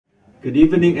Good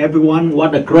evening, everyone.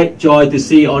 What a great joy to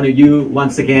see all of you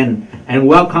once again. And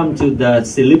welcome to the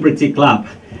Celebrity Club.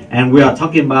 And we are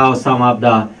talking about some of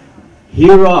the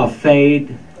hero of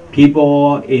faith,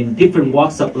 people in different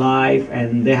walks of life,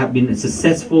 and they have been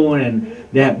successful and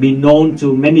they have been known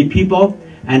to many people.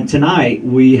 And tonight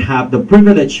we have the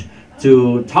privilege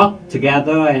to talk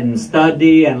together and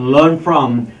study and learn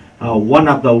from one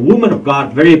of the women of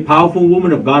God, very powerful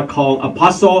woman of God called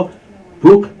Apostle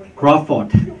Brooke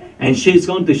Crawford. And she's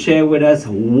going to share with us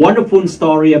a wonderful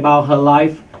story about her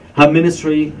life, her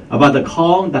ministry, about the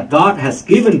call that God has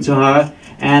given to her,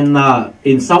 and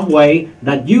in some way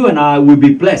that you and I will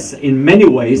be blessed in many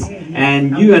ways,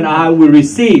 and you and I will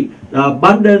receive the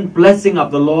abundant blessing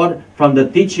of the Lord from the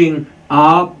teaching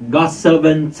of God's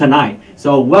servant tonight.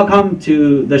 So welcome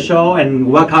to the show and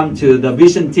welcome to the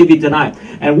Vision TV tonight.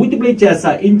 And would you please just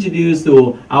introduce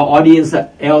to our audience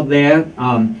out there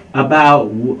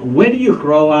about where do you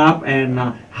grow up and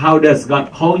how does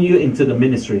God call you into the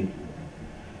ministry?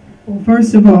 Well,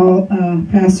 first of all,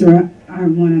 Pastor, I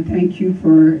want to thank you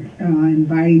for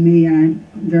inviting me. I'm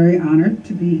very honored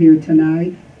to be here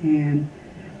tonight, and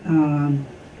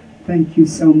thank you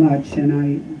so much, and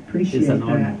I appreciate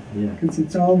that, because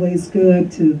it's always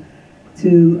good to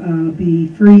be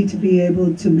free to be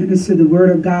able to minister the Word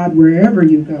of God wherever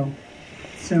you go.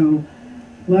 So,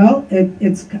 well,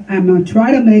 I'm going to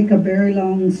try to make a very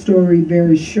long story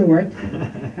very short.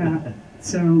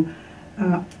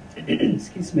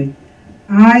 Excuse me.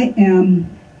 I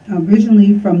am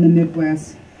originally from the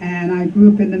Midwest, and I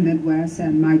grew up in the Midwest,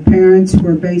 and my parents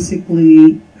were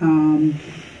basically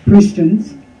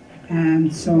Christians,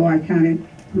 and so I kind of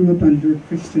grew up under a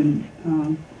Christian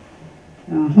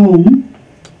home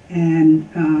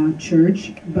and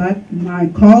church, but my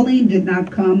calling did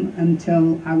not come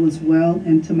until I was well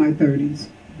into my 30s.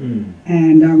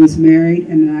 And I was married,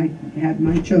 and I had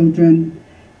my children,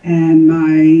 and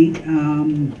my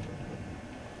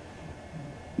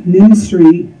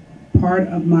ministry part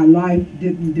of my life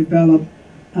didn't develop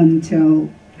until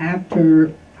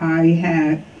after I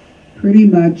had pretty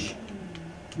much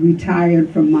retired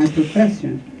from my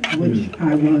profession, which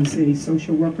I was a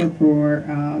social worker for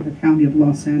the county of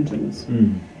Los Angeles.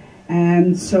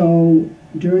 And so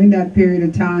during that period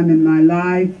of time in my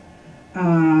life,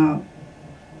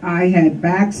 I had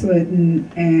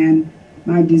backslidden, and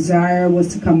my desire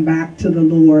was to come back to the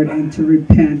Lord and to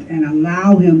repent and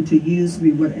allow Him to use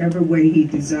me whatever way He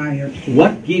desired.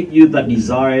 What gave you the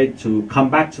desire to come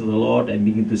back to the Lord and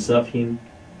begin to serve Him?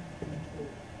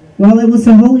 Well, it was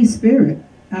the Holy Spirit.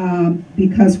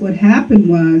 Because what happened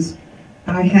was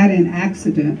I had an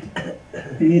accident,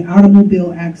 an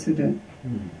automobile accident,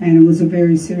 and it was a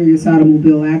very serious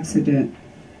automobile accident.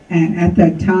 And at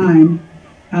that time,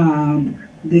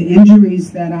 the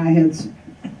injuries that I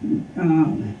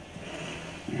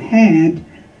had,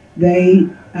 they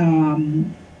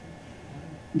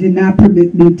did not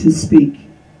permit me to speak.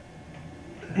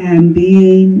 And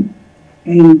being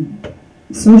a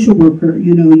social worker,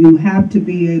 you know, you have to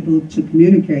be able to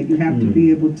communicate. You have to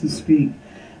be able to speak.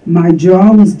 My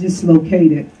jaw was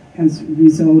dislocated as a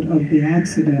result of the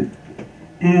accident.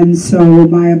 And so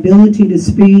my ability to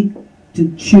speak,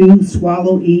 to chew,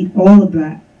 swallow, eat, all of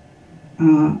that,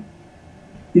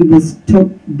 it was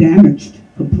damaged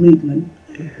completely.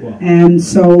 Wow. And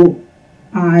so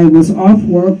I was off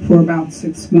work for about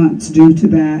 6 months due to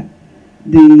that,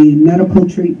 the medical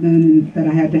treatment that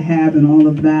I had to have and all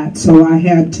of that. So I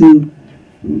had to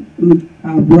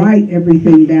write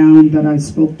everything down that I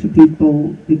spoke to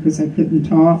people because I couldn't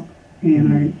talk,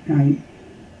 and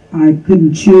I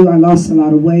couldn't chew. I lost a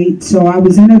lot of weight. So I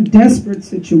was in a desperate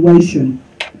situation.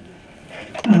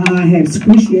 I had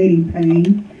excruciating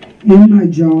pain in my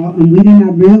jaw, and we did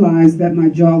not realize that my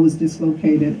jaw was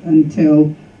dislocated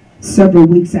until several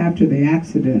weeks after the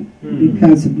accident,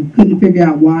 because we couldn't figure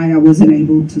out why I wasn't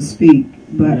able to speak.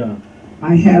 But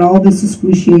I had all this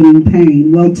excruciating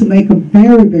pain. Well, to make a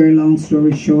very, very long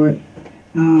story short,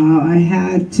 I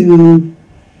had to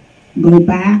go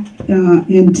back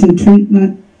into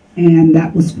treatment, and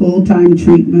that was full-time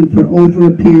treatment for over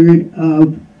a period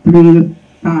of 3 to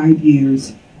 5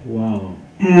 years. Wow.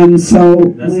 And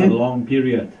so that's a long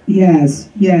period. Yes,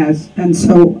 yes. And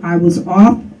so I was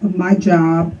off of my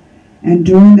job, and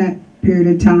during that period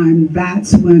of time,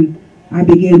 that's when I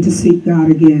began to seek God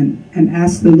again and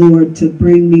ask the Lord to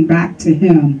bring me back to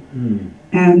Him.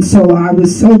 And so I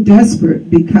was so desperate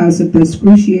because of the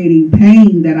excruciating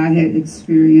pain that I had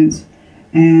experienced,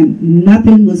 and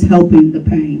nothing was helping the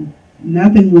pain.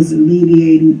 Nothing was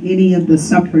alleviating any of the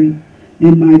suffering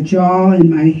in my jaw, in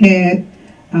my head.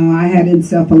 I had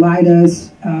encephalitis.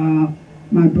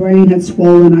 My brain had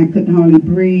swollen. I couldn't hardly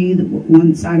breathe.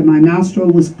 One side of my nostril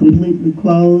was completely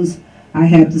closed. I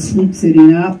had to sleep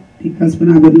sitting up because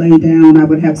when I would lay down, I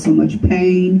would have so much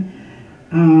pain.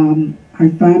 I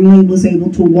finally was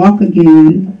able to walk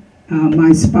again.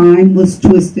 My spine was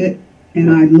twisted, and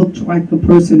I looked like a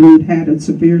person who had a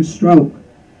severe stroke.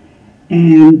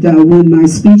 And when my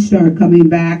speech started coming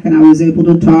back and I was able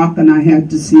to talk, and I had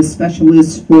to see a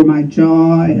specialist for my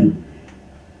jaw and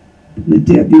the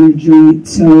debular joint.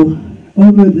 So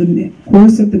over the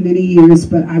course of the many years,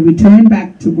 but I returned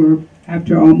back to work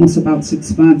after almost about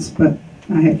 6 months, but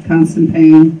I had constant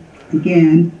pain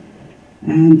again.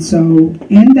 And so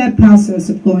in that process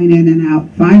of going in and out,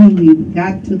 finally we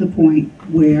got to the point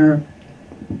where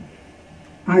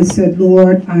I said,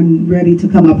 Lord, I'm ready to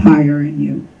come up higher in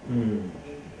you.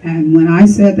 And when I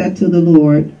said that to the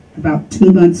Lord, about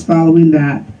 2 months following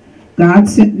that, God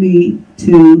sent me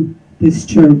to this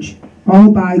church,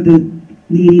 all by the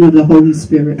leading of the Holy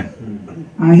Spirit.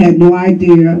 I had no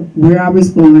idea where I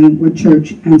was going, what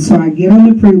church. And so I get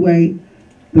on the freeway,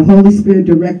 the Holy Spirit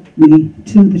directed me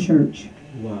to the church.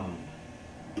 Wow.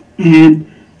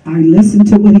 And I listened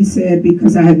to what he said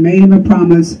because I had made him a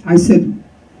promise. I said,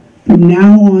 from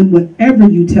now on, whatever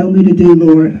you tell me to do,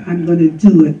 Lord, I'm going to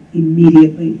do it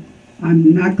immediately.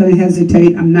 I'm not going to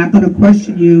hesitate. I'm not going to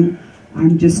question you.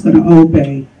 I'm just going to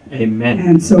obey. Amen.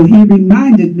 And so he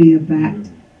reminded me of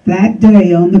that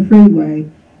day on the freeway,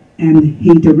 and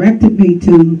he directed me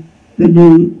to the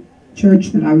new church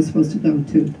that I was supposed to go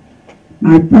to.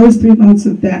 My first 3 months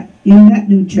of that, in that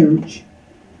new church,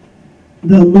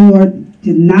 the Lord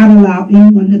did not allow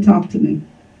anyone to talk to me.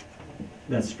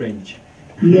 That's strange.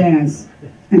 Yes.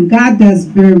 And God does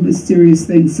very mysterious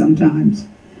things sometimes.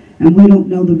 And we don't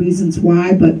know the reasons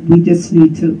why, but we just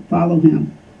need to follow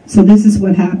him. So this is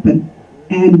what happened.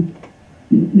 And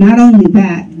not only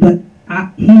that, but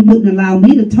he wouldn't allow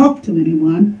me to talk to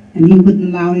anyone, and he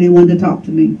wouldn't allow anyone to talk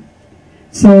to me.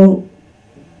 So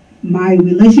my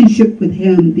relationship with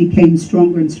him became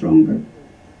stronger and stronger,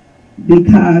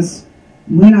 because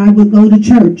when I would go to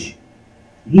church,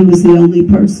 he was the only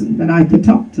person that I could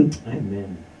talk to.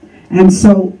 Amen. And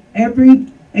so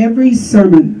every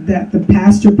sermon that the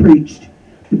pastor preached,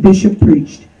 the bishop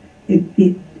preached,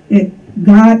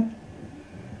 God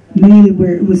made it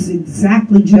where it was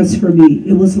exactly just for me.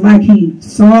 It was like he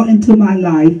saw into my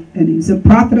life, and he's a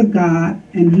prophet of God,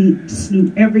 and he just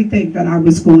knew everything that I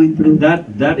was going through.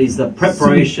 That is the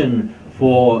preparation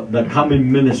for the coming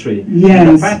ministry. Yes.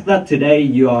 And the fact that today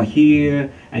you are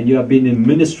here and you have been in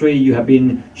ministry,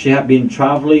 she have been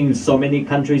traveling in so many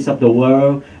countries of the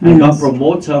world, and God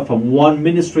promotes her from one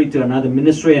ministry to another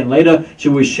ministry, and later she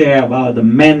will share about the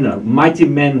men, mighty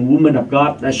men and women of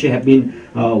God that she have been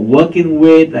working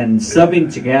with and serving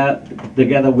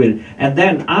together with. And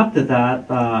then after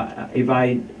that, if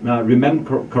I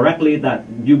remember correctly, that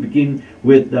you begin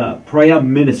with the prayer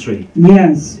ministry.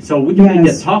 Yes. So would you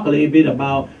just talk a little bit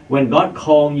about when God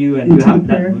called you and you have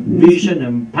that vision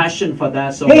and passion for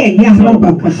that? So,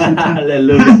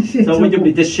 hallelujah. So would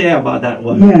you just share about that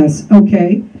one? Yes,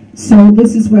 okay. So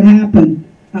this is what happened.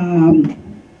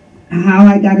 How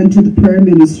I got into the prayer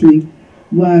ministry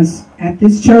was at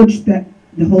this church that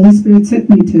the Holy Spirit sent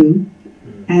me to,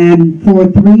 and for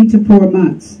 3 to 4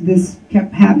 months this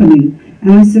kept happening.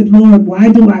 And I said, Lord,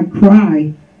 why do I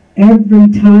cry every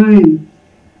time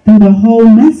through the whole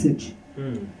message?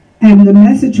 And the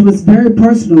message was very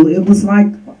personal. It was like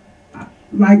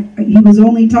he was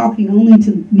only talking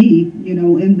to me, you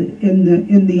know,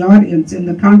 in the audience, in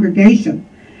the congregation.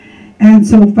 And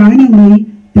so finally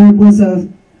there was a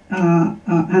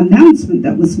announcement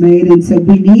that was made and said,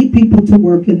 we need people to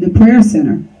work in the prayer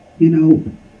center. You know,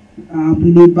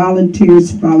 we need volunteers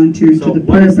to volunteer to the prayer bank.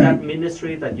 So what is that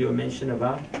ministry that you mentioned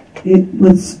about? It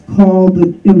was called,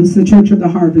 it was the Church of the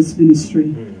Harvest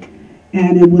Ministry.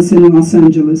 And it was in Los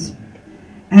Angeles.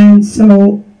 And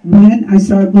so when I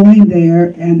started going there,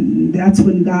 and that's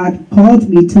when God called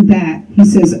me to that, he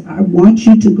says, I want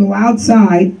you to go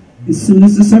outside as soon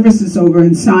as the service is over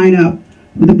and sign up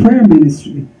for the prayer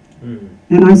ministry.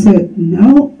 And I said,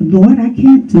 no, Lord, I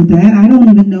can't do that. I don't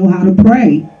even know how to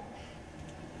pray.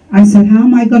 I said, how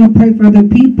am I going to pray for other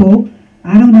people?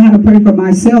 I don't know how to pray for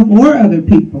myself or other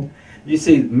people. You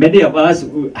see, many of us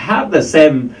have the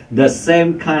same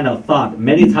kind of thought.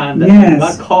 Many times that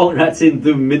God called us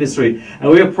into ministry, and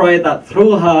we pray that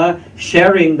through her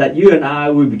sharing, that you and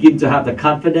I will begin to have the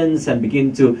confidence and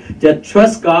begin to just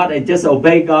trust God and just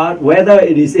obey God, whether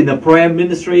it is in the prayer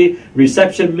ministry,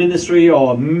 reception ministry,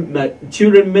 or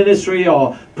children ministry,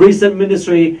 or prison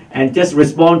ministry, and just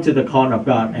respond to the call of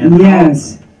God. And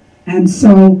and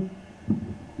so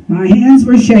My hands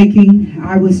were shaking.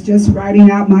 I was just writing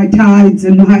out my tithes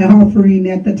and my offering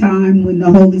at the time when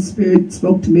the Holy Spirit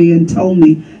spoke to me and told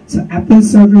me. So after the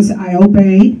service, I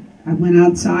obeyed. I went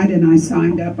outside and I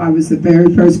signed up. I was the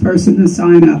very first person to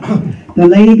sign up. The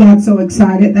lady got so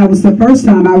excited. That was the first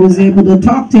time I was able to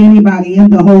talk to anybody in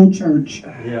the whole church.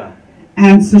 Yeah.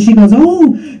 And so she goes,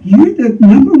 oh, you're the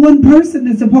number one person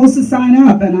that's supposed to sign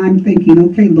up. And I'm thinking,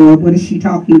 okay, Lord, what is she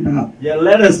talking about? Yeah,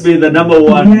 let us be the number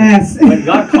one. Yes. When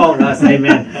God called us,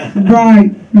 amen.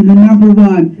 Right, the number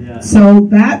one. Yeah. So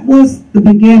that was the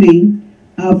beginning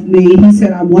of me. He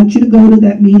said, I want you to go to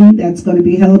that meeting that's going to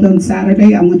be held on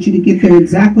Saturday. I want you to get there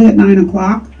exactly at 9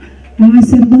 o'clock. And I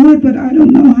said, Lord, but I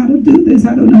don't know how to do this.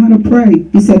 I don't know how to pray.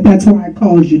 He said, that's why I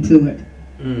called you to it.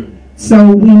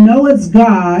 So we know it's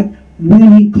God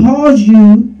when he calls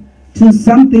you to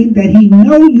something that he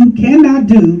know you cannot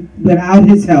do without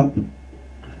his help.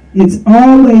 It's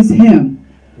always him.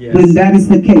 Yes. When that is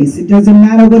the case. It doesn't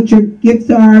matter what your gifts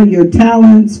are, your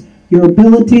talents, your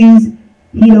abilities.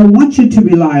 He don't want you to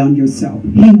rely on yourself.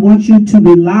 He wants you to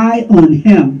rely on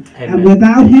him. Amen. And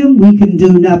without him, we can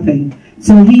do nothing.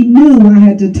 So he knew I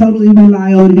had to totally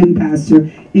rely on him,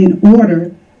 Pastor, in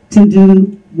order to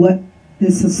do what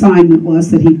this assignment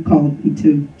was that he called me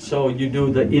to. So you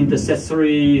do the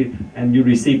intercessory and you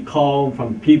receive call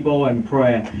from people and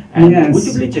prayer. And yes. Would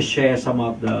you please just share some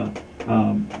of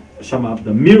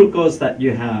the miracles that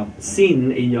you have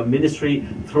seen in your ministry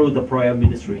through the prayer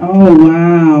ministry? Oh,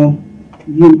 wow.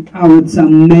 It's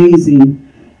amazing.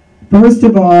 First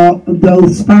of all,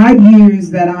 those 5 years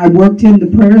that I worked in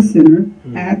the prayer center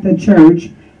at the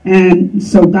church, and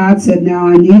so God said, now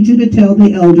I need you to tell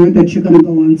the elder that you're going to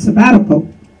go on sabbatical.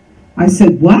 I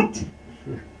said, what?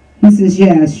 He says,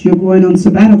 yes, you're going on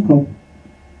sabbatical.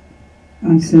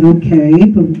 I said, okay,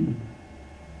 but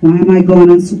why am I going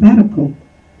on sabbatical?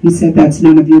 He said, that's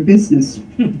none of your business.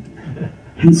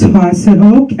 And so I said,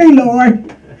 okay,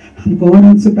 Lord, I'm going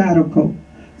on sabbatical.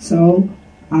 So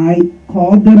I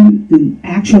called them, and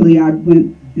actually I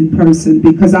went in person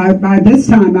because by this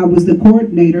time I was the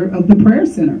coordinator of the prayer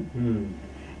center.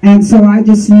 And so I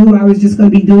just knew I was just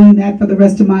going to be doing that for the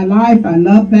rest of my life. I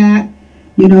love that.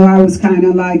 You know, I was kind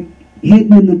of like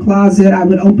hidden in the closet. I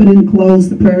would open and close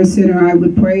the prayer center. I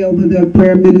would pray over the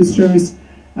prayer ministers,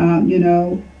 you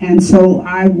know. And so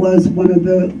I was one of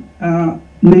the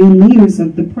main leaders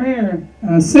of the prayer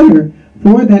center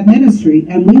for that ministry.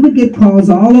 And we would get calls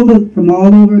from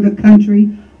all over the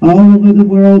country, all over the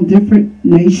world, different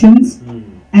nations.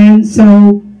 And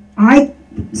so I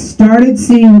started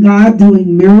seeing God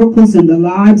doing miracles in the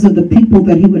lives of the people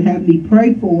that he would have me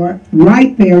pray for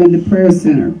right there in the prayer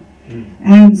center.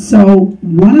 And so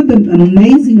one of the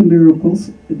amazing miracles,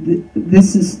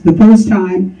 this is the first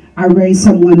time I raised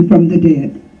someone from the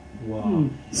dead. Wow.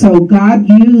 So God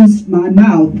used my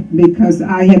mouth because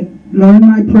I had learned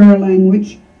my prayer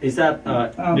language. Is that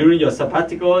during your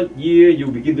sabbatical year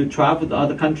you begin to travel to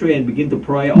other country and begin to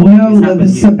pray? No, the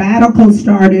sabbatical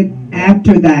started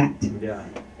after that. Yeah.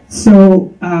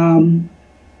 So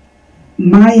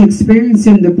my experience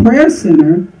in the prayer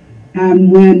center,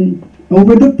 and when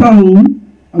over the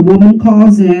phone a woman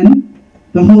calls in,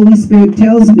 the Holy Spirit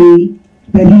tells me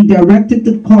that he directed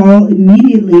the call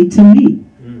immediately to me.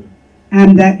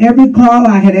 And that every call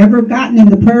I had ever gotten in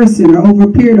the prayer center over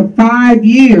a period of 5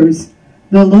 years,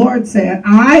 the Lord said,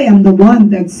 I am the one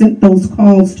that sent those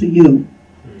calls to you.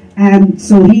 And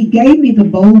so he gave me the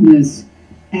boldness.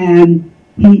 And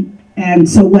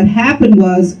so what happened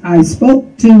was I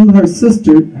spoke to her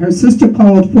sister. Her sister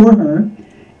called for her,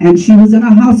 and she was in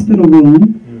a hospital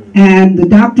room, and the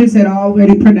doctors had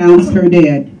already pronounced her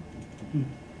dead.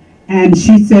 And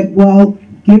she said, well,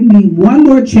 give me one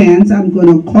more chance. I'm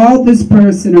going to call this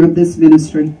prayer center of this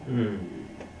ministry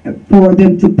for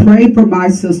them to pray for my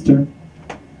sister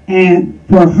and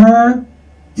for her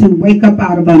to wake up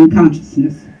out of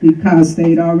unconsciousness, because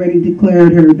they'd already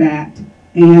declared her that,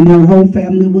 and her whole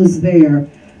family was there.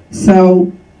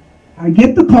 So I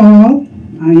get the call.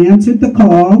 I answered the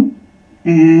call,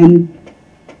 and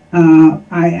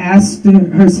I asked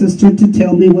her sister to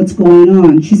tell me what's going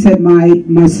on. She said,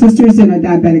 my sister's in a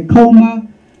diabetic coma.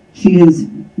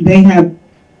 They have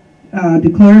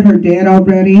declared her dead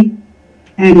already.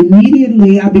 And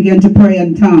immediately I began to pray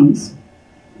in tongues.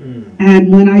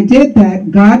 And when I did that,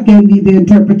 God gave me the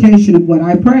interpretation of what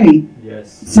I prayed.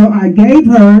 Yes. So I gave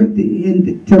her the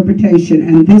interpretation,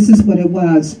 and this is what it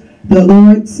was. The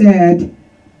Lord said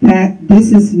that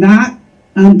this is not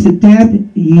unto death.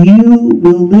 You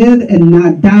will live and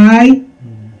not die,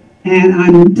 and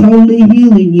I'm totally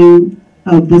healing you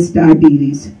of this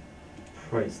diabetes.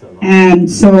 Praise the Lord. And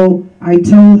so I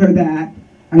told her that.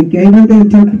 I gave her the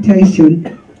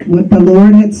interpretation, what the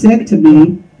Lord had said to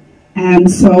me. And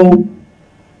so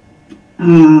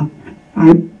I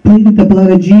pleaded the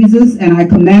blood of Jesus, and I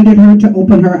commanded her to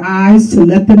open her eyes to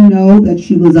let them know that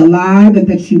she was alive and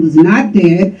that she was not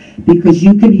dead, because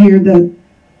you can hear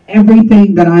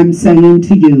everything that I'm saying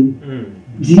to you.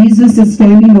 Jesus is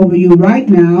standing over you right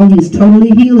now. He's totally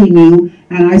healing you.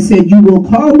 And I said, you will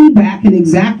call me back in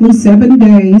exactly 7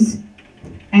 days.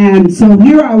 And so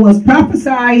here I was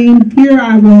prophesying. Here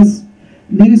I was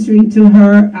ministering to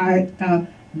her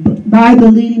by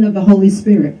the leading of the Holy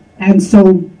Spirit. And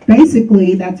so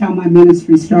basically that's how my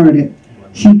ministry started.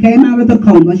 She came out of the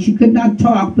coma. She could not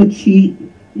talk, but she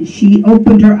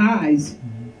opened her eyes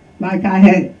like I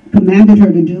had commanded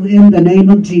her to do in the name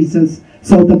of Jesus.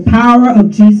 So the power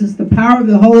of Jesus, the power of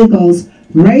the Holy Ghost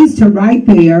raised her right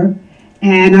there.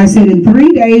 And I said, in 3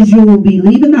 days you will be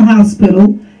leaving the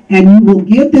hospital, and you will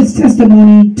give this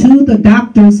testimony to the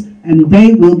doctors, and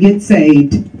they will get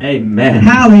saved. Amen.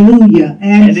 Hallelujah.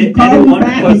 And she called me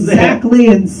back exactly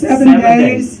in 7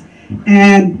 days.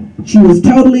 And she was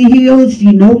totally healed. She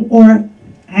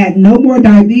had no more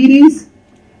diabetes.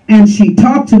 And she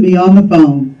talked to me on the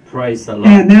phone. Praise the Lord.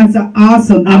 And that's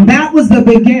awesome. And that was the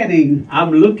beginning.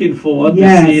 I'm looking forward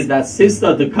to see that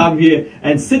sister to come here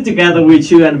and sit together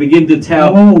with you and begin to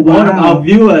tell all of our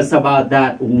viewers about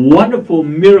that wonderful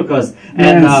miracles.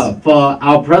 And for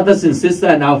our brothers and sisters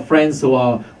and our friends who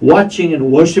are watching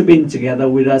and worshiping together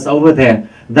with us over there,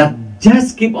 that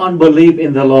just keep on believing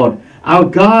in the Lord. Our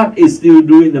God is still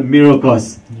doing the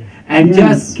miracles. And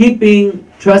just keeping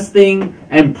trusting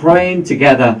and praying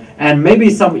together. And maybe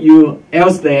some of you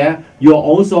else there, you're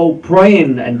also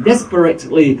praying, and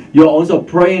desperately you're also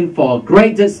praying for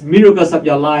greatest miracles of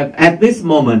your life at this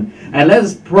moment. And let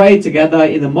us pray together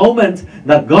in the moment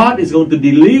that God is going to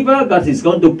deliver, God is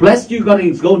going to bless you, God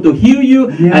is going to heal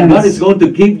you, and God is going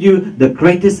to give you the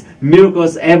greatest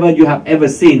miracles ever you have ever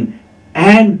seen.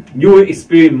 And you will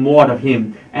experience more of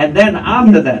Him. And then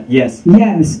after that, yes.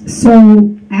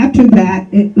 So after that,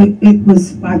 it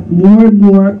was like more and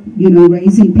more,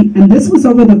 raising people. And this was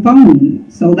over the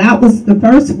phone. So that was the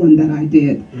first one that I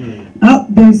did.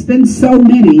 There's been so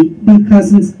many,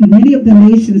 because in many of the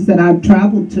nations that I've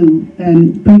traveled to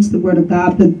and preached the Word of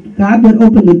God, God would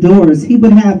open the doors. He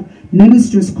would have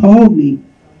ministers call me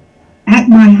at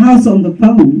my house on the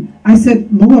phone. I said,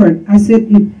 Lord,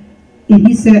 and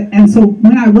he said, and so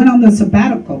when I went on the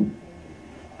sabbatical,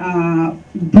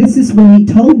 this is when he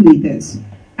told me this.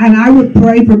 And I would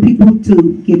pray for people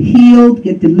to get healed,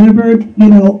 get delivered,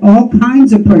 all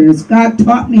kinds of prayers. God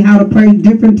taught me how to pray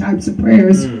different types of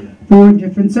prayers for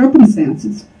different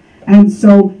circumstances. And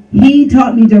so he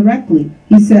taught me directly.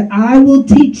 He said, I will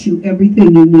teach you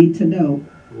everything you need to know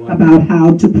about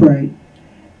how to pray.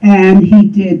 And he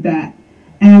did that.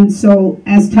 And so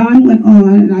as time went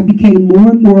on, and I became more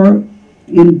and more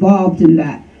involved in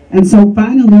that. And so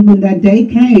finally, when that day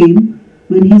came,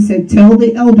 when he said, tell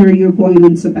the elder you're going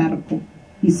on sabbatical,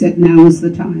 he said, now is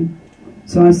the time.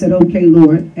 So I said, okay,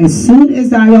 Lord. As soon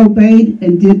as I obeyed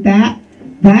and did that,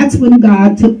 that's when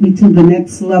God took me to the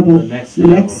next level, the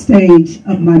next stage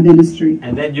of my ministry.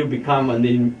 And then you become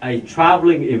a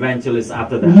traveling evangelist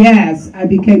after that. Yes, I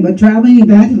became a traveling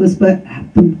evangelist, but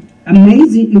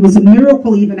amazing, it was a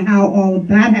miracle even how all of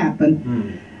that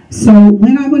happened. So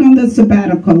when I went on the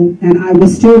sabbatical and I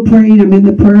was still praying, I'm in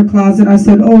the prayer closet, I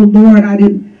said, oh Lord, I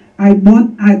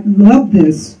love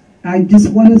this. I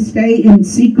just want to stay in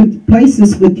secret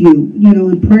places with you,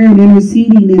 in prayer and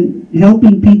interceding and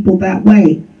helping people that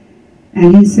way.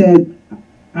 And he said,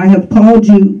 I have called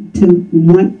you to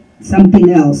want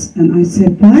something else. And I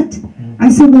said, what? I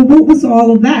said, well, what was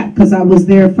all of that? Because I was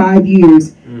there 5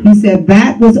 years. He said,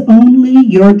 that was only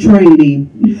your training.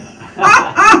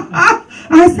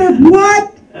 I said,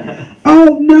 what?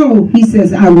 Oh, no. He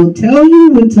says, I will tell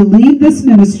you when to leave this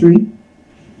ministry,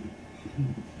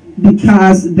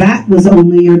 because that was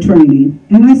only your training.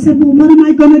 And I said, well, what am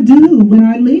I going to do when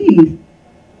I leave?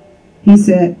 He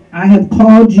said, I have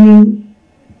called you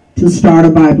to start a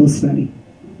Bible study.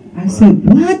 I said,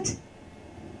 what?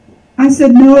 I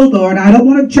said, no, Lord, I don't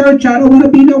want a church. I don't want to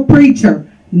be no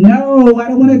preacher. No, I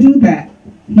don't want to do that.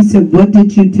 He said, what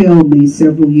did you tell me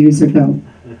several years ago?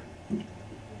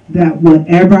 That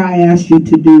whatever I asked you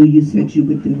to do, you said you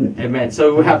would do it. Amen.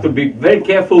 So we have to be very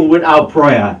careful with our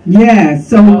prayer. Yeah,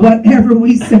 so whatever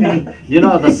we say.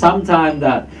 That sometimes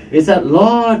that it's that,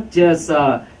 Lord,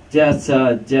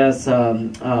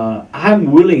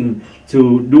 I'm willing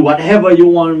to do whatever you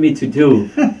want me to do.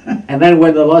 And then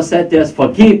when the Lord said, just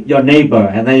forgive your neighbor,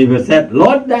 and then you said,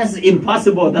 Lord, that's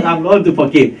impossible that I'm going to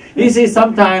forgive. You see,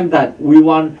 sometimes that we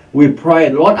pray,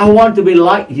 Lord, I want to be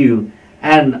like you.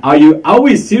 And are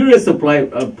we serious to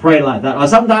pray like that? Or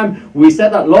sometimes we say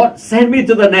that, Lord, send me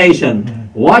to the nation.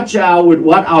 Watch out with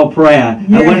what our prayer.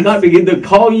 Yes. And when God begin to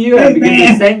call you and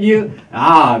begin to send you,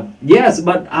 yes,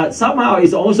 but somehow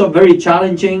it's also very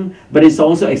challenging, but it's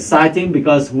also exciting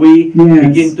because we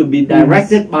begin to be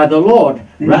directed by the Lord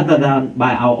rather than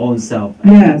by our own self.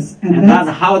 Yes. And that's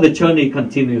how the journey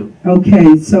continues.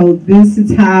 Okay, so this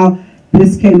is how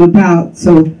this came about.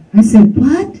 So I said,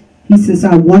 what? He says,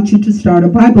 I want you to start a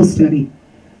Bible study.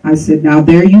 I said, now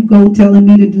there you go telling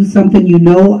me to do something you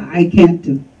know I can't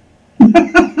do.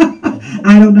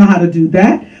 I don't know how to do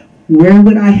that. Where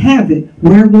would I have it?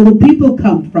 Where will the people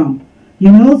come from?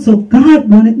 You know, so God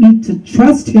wanted me to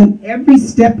trust him every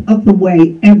step of the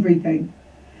way, everything.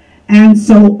 And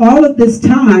so all of this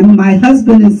time, my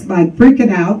husband is like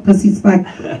freaking out because he's like,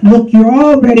 look, you're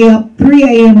already up 3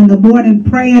 a.m. in the morning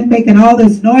praying, making all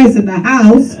this noise in the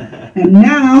house. And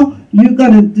now you're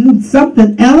going to do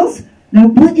something else? Now,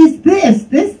 what is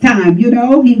this time? You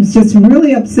know, he was just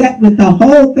really upset with the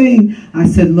whole thing. I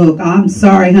said, look, I'm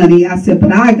sorry, honey. I said,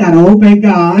 but I got to obey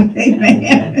God.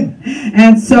 Amen.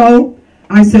 And so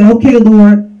I said, okay,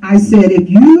 Lord. I said,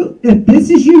 if this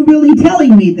is you really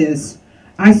telling me this,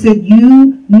 I said,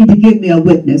 you need to give me a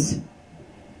witness.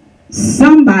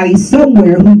 Somebody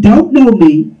somewhere who don't know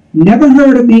me, never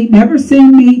heard of me, never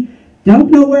seen me,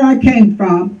 don't know where I came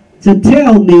from, to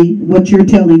tell me what you're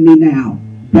telling me now.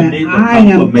 That I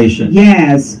am,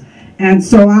 yes. And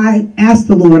so I asked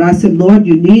the Lord, I said, Lord,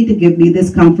 you need to give me this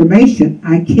confirmation.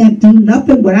 I can't do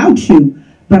nothing without you,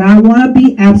 but I want to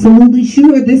be absolutely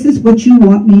sure this is what you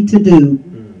want me to do.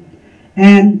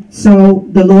 And so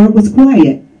the Lord was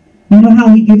quiet. You know how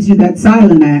he gives you that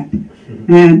silent act?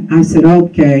 And I said,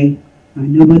 okay, I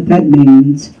know what that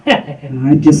means.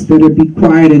 I just better be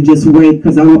quiet and just wait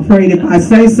because I'm afraid if I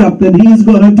say something, he's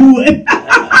going to do it.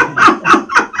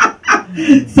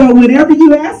 So whenever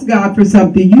you ask God for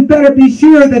something, you better be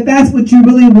sure that that's what you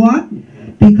really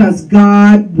want because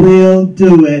God will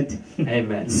do it.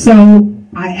 Amen. So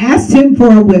I asked him for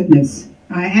a witness.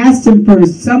 I asked him for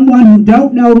someone who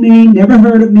don't know me, never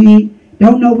heard of me,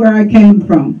 don't know where I came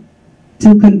from,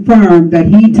 to confirm that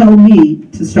he told me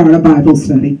to start a Bible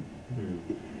study.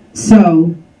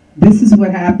 So this is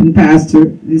what happened, Pastor.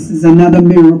 This is another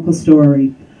miracle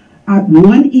story.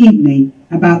 One evening,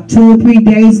 about 2 or 3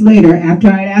 days later, after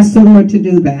I asked the Lord to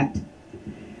do that,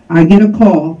 I get a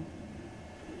call,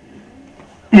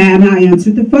 and I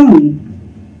answered the phone.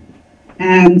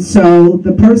 And so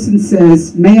the person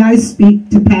says, may I speak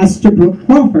to Pastor Brooke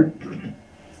Crawford? I'm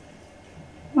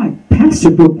like,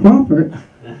 Pastor Brooke Crawford?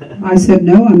 I said,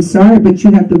 no, I'm sorry, but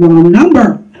you have the wrong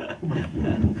number.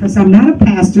 Because I'm not a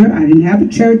pastor. I didn't have a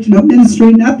church, no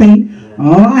ministry, nothing.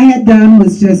 All I had done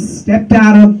was just stepped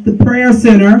out of the prayer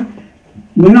center,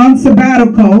 went on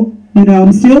sabbatical. You know,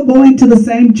 I'm still going to the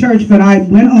same church, but I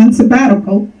went on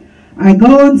sabbatical. I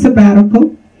go on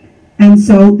sabbatical, and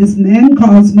so this man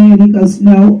calls me, and he goes,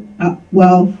 no,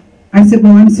 well, I said,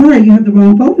 well, I'm sorry, you have the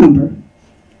wrong phone number.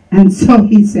 And so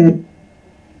he said,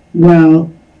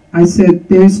 well, I said,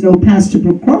 there's no Pastor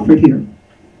Brooke Crawford here.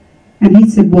 And he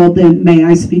said, well, then may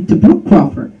I speak to Brooke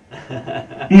Crawford?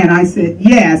 And I said,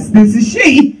 yes, this is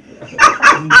she.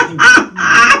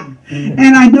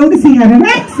 And I noticed he had an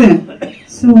accent.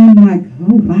 So I'm like,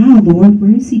 oh, wow, Lord,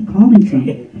 where is he calling from?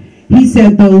 He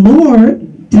said, the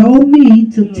Lord told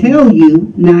me to tell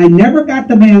you. Now, I never got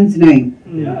the man's name.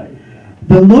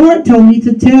 The Lord told me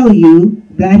to tell you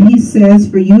that he says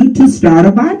for you to start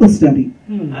a Bible study.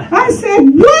 I said,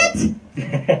 what?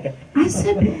 I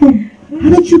said, well, how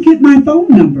did you get my phone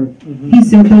number? He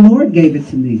said, the Lord gave it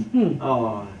to me.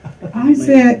 I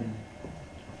said,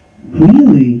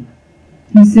 really?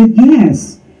 He said,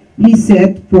 yes. He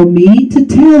said, for me to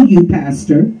tell you,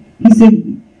 Pastor, he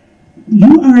said,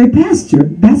 you are a pastor.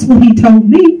 That's what he told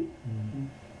me.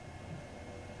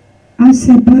 I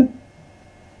said,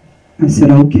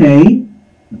 okay.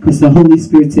 Because the Holy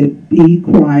Spirit said, be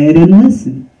quiet and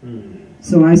listen.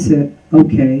 So I said,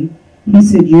 okay. He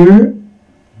said,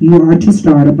 you are to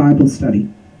start a Bible study.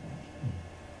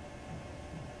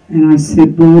 And I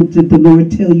said, well, did the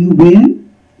Lord tell you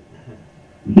when?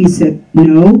 He said,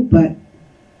 no, but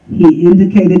he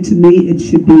indicated to me it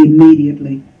should be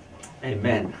immediately.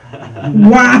 Amen.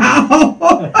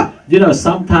 Wow! You know,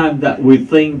 sometimes that we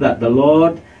think that the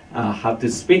Lord have to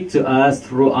speak to us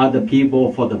through other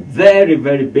people for the very,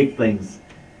 very big things.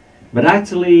 But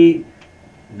actually,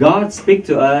 God speaks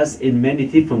to us in many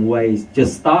different ways.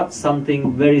 Just start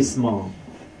something very small.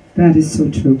 That is so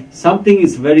true. Something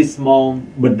is very small,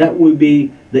 but that will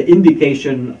be the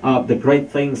indication of the great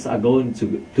things are going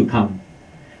to come.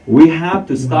 We have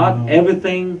to start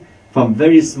everything from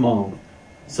very small.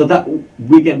 so that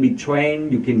we can be trained,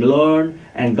 you can learn,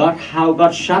 and how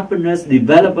God sharpens us,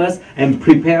 develops us, and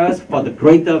prepares us for the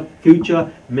greater future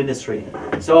ministry.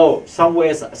 So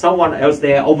someone else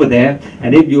there, over there,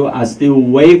 and if you are still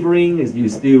wavering, if you're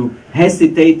still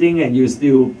hesitating, and you're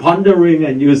still pondering,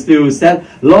 and you still said,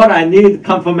 Lord, I need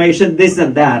confirmation, this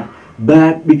and that,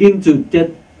 but begin to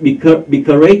just be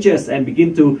courageous and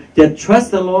begin to just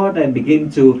trust the Lord and begin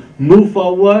to move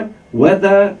forward,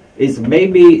 whether it's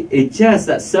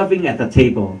just serving at the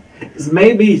table. It's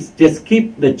maybe just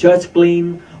keep the church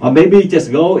clean, or maybe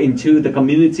just go into the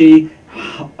community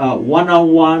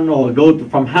one-on-one, or go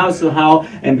from house to house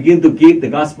and begin to give the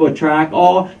gospel tract,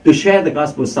 or to share the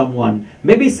gospel with someone.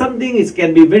 Maybe something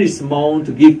can be very small,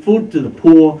 to give food to the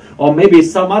poor, or maybe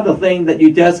some other thing that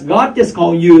God just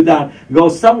called you that go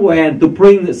somewhere and to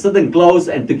bring certain clothes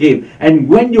and to give. And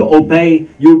when you obey,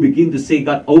 you begin to see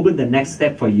God open the next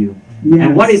step for you. Yes.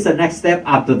 And what is the next step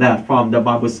after that from the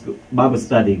Bible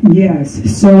study?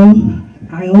 Yes, so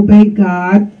I obeyed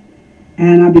God,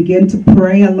 and I began to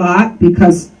pray a lot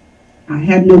because I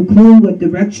had no clue what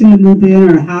direction to move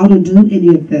in or how to do any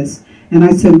of this. And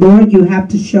I said, Lord, you have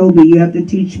to show me, you have to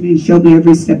teach me, show me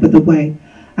every step of the way.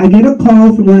 I get a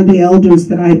call from one of the elders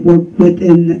that I had worked with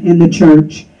in the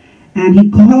church, and he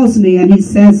calls me and he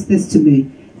says this to me.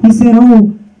 He said,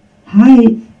 oh,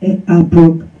 hi,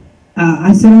 Brooke.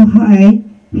 I said, oh, hi.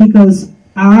 He goes,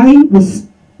 I was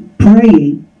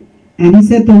praying, and he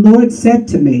said, the Lord said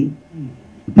to me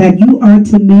that you are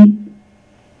to meet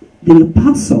the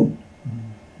apostle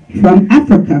from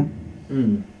Africa.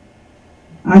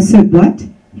 I said, what?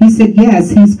 He said,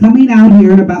 yes, he's coming out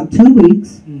here in about 2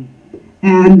 weeks,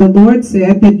 and the Lord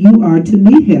said that you are to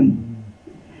meet him,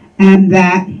 and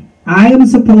that I am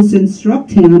supposed to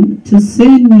instruct him to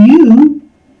send you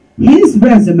his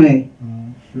resume.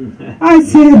 I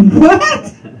said,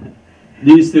 what?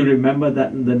 Do you still remember the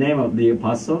name of the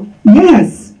apostle?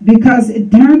 Yes, because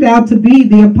it turned out to be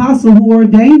the apostle who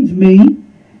ordained me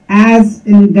as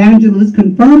an evangelist,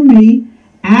 confirmed me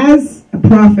as a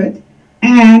prophet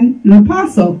and an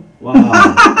apostle. Wow.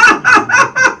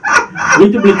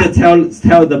 Would you please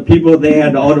tell the people there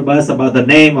and all of us about the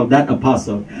name of that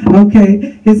apostle?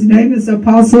 Okay, his name is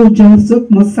Apostle Joseph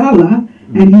Masala,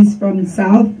 and he's from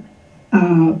South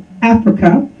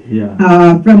Africa,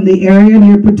 from the area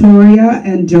near Pretoria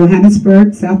and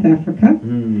Johannesburg, South Africa.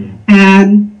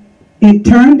 And it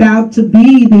turned out to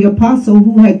be the apostle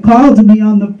who had called me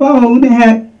on the phone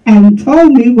and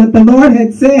told me what the Lord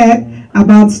had said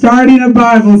about starting a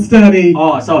Bible study.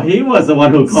 Oh, so he was the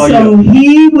one who called you. So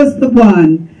he was the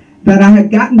one that I had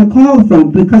gotten a call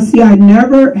from, because see, I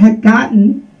never had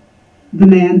gotten the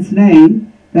man's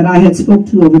name that I had spoke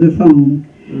to over the phone.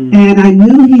 And I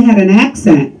knew he had an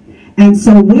accent. And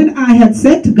so when I had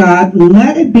said to God,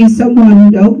 let it be someone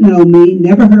who don't know me,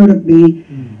 never heard of me.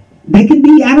 They can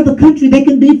be out of the country. They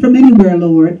can be from anywhere,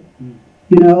 Lord.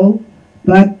 You know,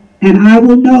 and I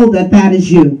will know that that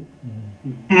is you.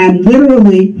 And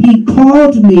literally, he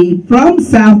called me from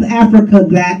South Africa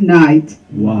that night.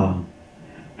 Wow.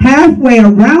 Halfway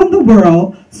around the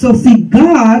world. So see,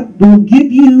 God will give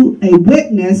you a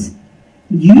witness.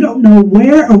 You don't know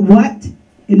where or what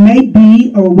it may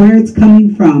be or where it's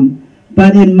coming from.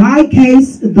 But in my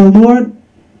case, the Lord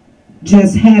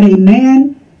just had a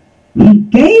man. He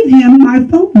gave him my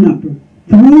phone number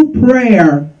through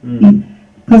prayer.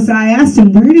 Because I asked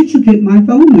him, where did you get my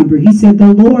phone number? He said,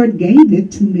 the Lord gave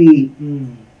it to me.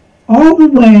 All the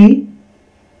way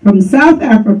from South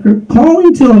Africa,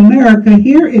 calling to America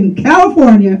here in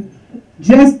California,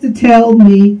 just to tell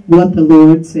me what the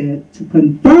Lord said, to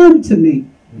confirm to me.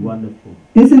 Wonderful.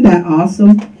 Isn't that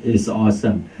awesome? It's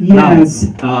awesome. Yes.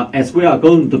 Now, as we are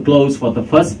going to close for the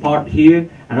first part here,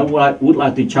 and I would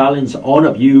like to challenge all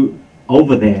of you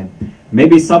over there.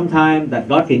 Maybe sometime that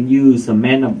God can use a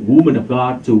man or woman of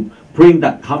God to bring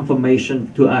that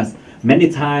confirmation to us.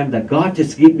 Many times that God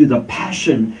just gives you the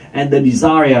passion and the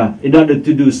desire in order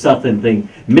to do certain things.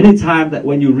 Many times that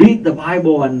when you read the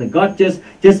Bible and God just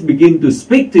begin to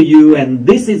speak to you, and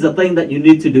this is the thing that you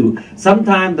need to do.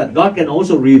 Sometimes that God can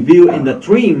also reveal in the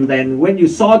dream. Then when you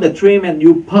saw the dream and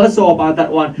you puzzle about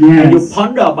that one, and you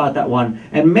ponder about that one.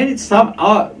 And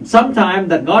sometimes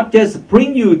that God just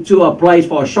bring you to a place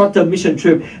for a short-term mission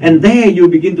trip, and there you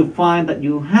begin to find that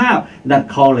you have that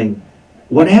calling.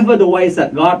 Whatever the ways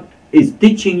that God is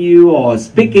teaching you or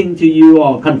speaking to you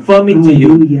or confirming to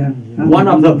you, one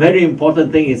of the very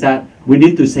important things is that we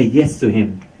need to say yes to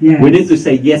Him. We need to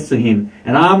say yes to Him.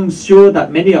 And I'm sure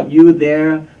that many of you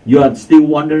there, you are still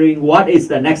wondering what is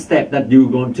the next step that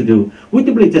you're going to do. Would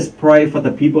you please just pray for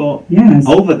the people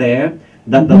over there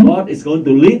that the Lord is going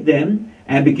to lead them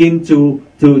and begin to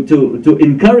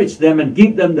encourage them and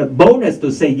give them the boldness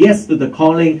to say yes to the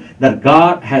calling that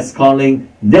God has calling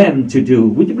them to do.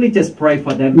 Would you please just pray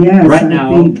for them right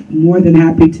now? Yes, I'd be more than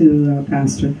happy to,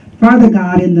 Pastor. Father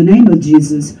God, in the name of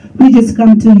Jesus, we just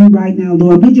come to you right now,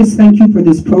 Lord. We just thank you for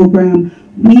this program.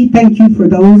 We thank you for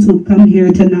those who come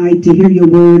here tonight to hear your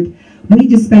word. We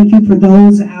just thank you for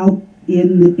those out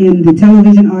in the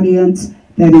television audience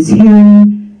that is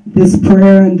hearing this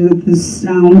prayer under the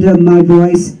sound of my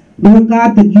voice. Lord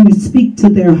God, that you speak to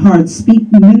their hearts,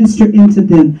 speak, minister into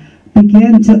them,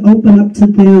 begin to open up to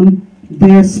them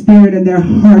their spirit and their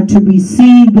heart to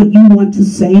receive what you want to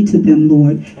say to them,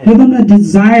 Lord. Give them a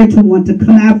desire to want to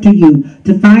come after you,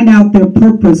 to find out their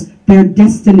purpose, their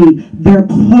destiny, their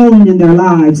calling in their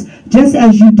lives. Just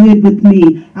as you did with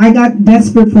me. I got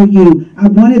desperate for you. I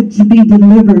wanted to be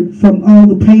delivered from all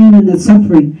the pain and the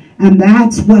suffering. And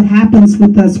that's what happens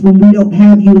with us when we don't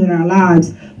have you in our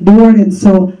lives, Lord. And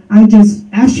so I just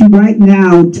ask you right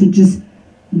now to just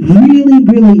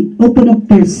really open up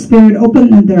their spirit,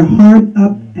 open their heart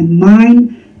up and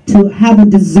mind to have a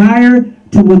desire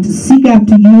to want to seek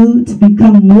after you, to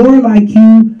become more like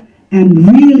you, and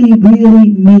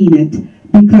really mean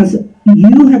it, because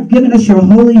you have given us your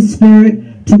Holy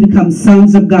Spirit to become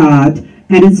sons of God,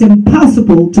 and it's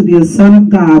impossible to be a son of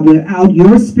God without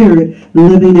your Spirit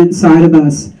living inside of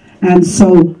us. And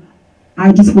so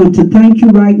I just want to thank you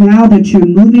right now that you're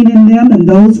moving in them, and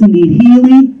those who need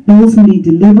healing, those who need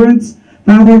deliverance,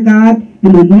 Father God,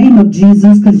 in the name of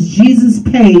Jesus, because Jesus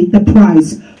paid the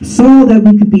price so that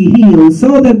we could be healed,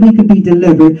 so that we could be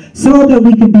delivered, so that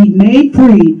we could be made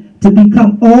free to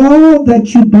become all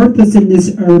that you birthed us in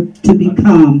this earth to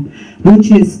become, which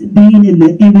is being in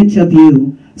the image of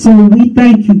you. So we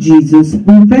thank you, Jesus.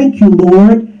 We thank you,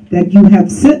 Lord, that you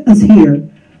have sent us here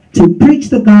to preach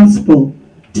the gospel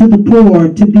to the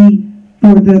poor, to be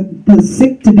for the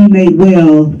sick to be made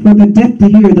well, for the deaf to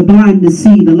hear, the blind to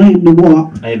see, the lame to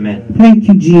walk. Amen. Thank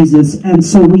you, Jesus. And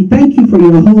so we thank you for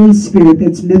your Holy Spirit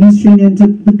that's ministering into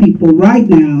the people right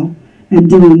now and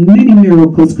doing many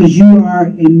miracles, because you are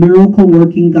a miracle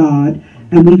working God.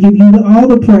 And we give you all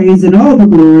the praise and all the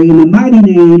glory in the mighty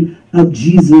name of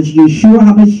Jesus, Yeshua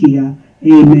HaMashiach.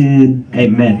 Amen.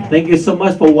 Amen. Thank you so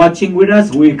much for watching with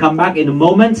us. We'll come back in a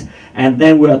moment, and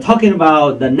then we're talking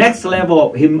about the next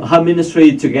level of her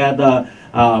ministry together,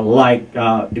 like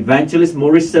Evangelist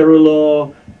Maurice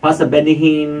Cerullo, Pastor Benny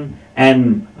Hinn,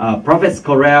 and Prophets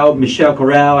Corral, Michelle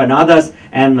Corral, and others.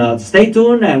 And stay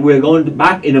tuned, and we're going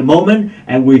back in a moment,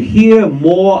 and we'll hear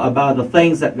more about the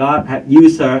things that God had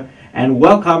used her. And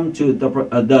welcome to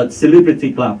the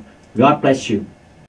Celebrity Club. God bless you.